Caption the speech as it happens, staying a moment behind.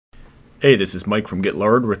Hey, this is Mike from Get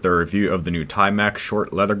Lowered with a review of the new Timax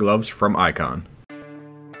short leather gloves from Icon.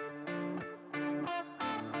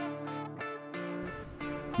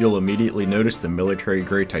 You'll immediately notice the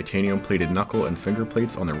military-grade titanium-plated knuckle and finger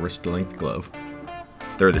plates on the wrist-length glove.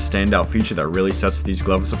 They're the standout feature that really sets these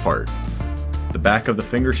gloves apart. The back of the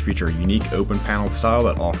fingers feature a unique open-paneled style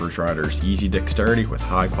that offers riders easy dexterity with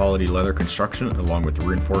high-quality leather construction along with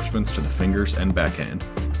reinforcements to the fingers and backhand.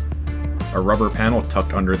 A rubber panel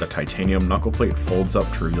tucked under the titanium knuckle plate folds up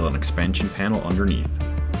to reveal an expansion panel underneath.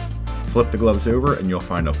 Flip the gloves over and you'll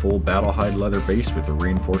find a full battle hide leather base with a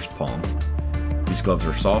reinforced palm. These gloves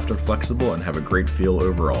are soft and flexible and have a great feel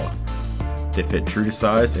overall. They fit true to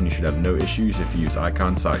size and you should have no issues if you use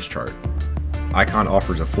Icon's size chart. Icon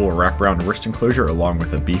offers a full wraparound wrist enclosure along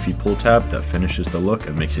with a beefy pull tab that finishes the look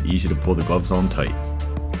and makes it easy to pull the gloves on tight.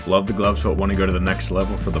 Love the gloves but want to go to the next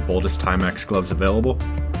level for the boldest Timax gloves available?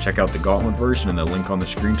 Check out the Gauntlet version and the link on the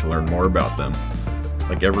screen to learn more about them.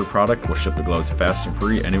 Like every product, we'll ship the gloves fast and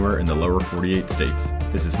free anywhere in the lower 48 states.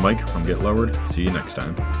 This is Mike from Get Lowered. See you next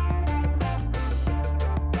time.